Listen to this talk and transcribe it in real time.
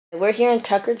We're here in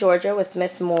Tucker, Georgia with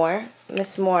Miss Moore.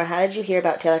 Miss Moore, how did you hear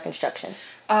about Taylor Construction?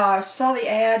 I saw the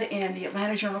ad in the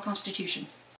Atlanta Journal-Constitution.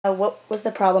 What was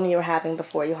the problem you were having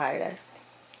before you hired us?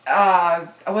 I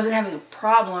wasn't having a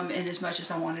problem in as much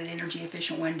as I wanted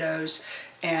energy-efficient windows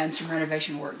and some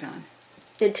renovation work done.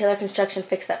 Did Taylor Construction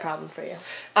fix that problem for you?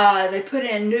 They put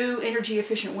in new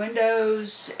energy-efficient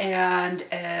windows and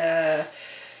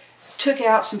took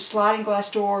out some sliding glass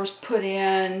doors, put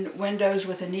in windows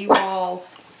with a knee wall,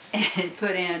 and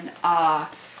put in a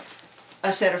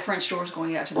set of French doors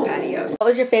going out to the patio. What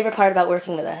was your favorite part about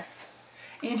working with us?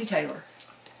 Andy Taylor.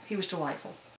 He was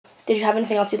delightful. Did you have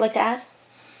anything else you'd like to add?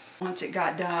 Once it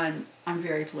got done, I'm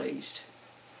very pleased.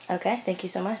 Okay, thank you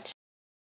so much.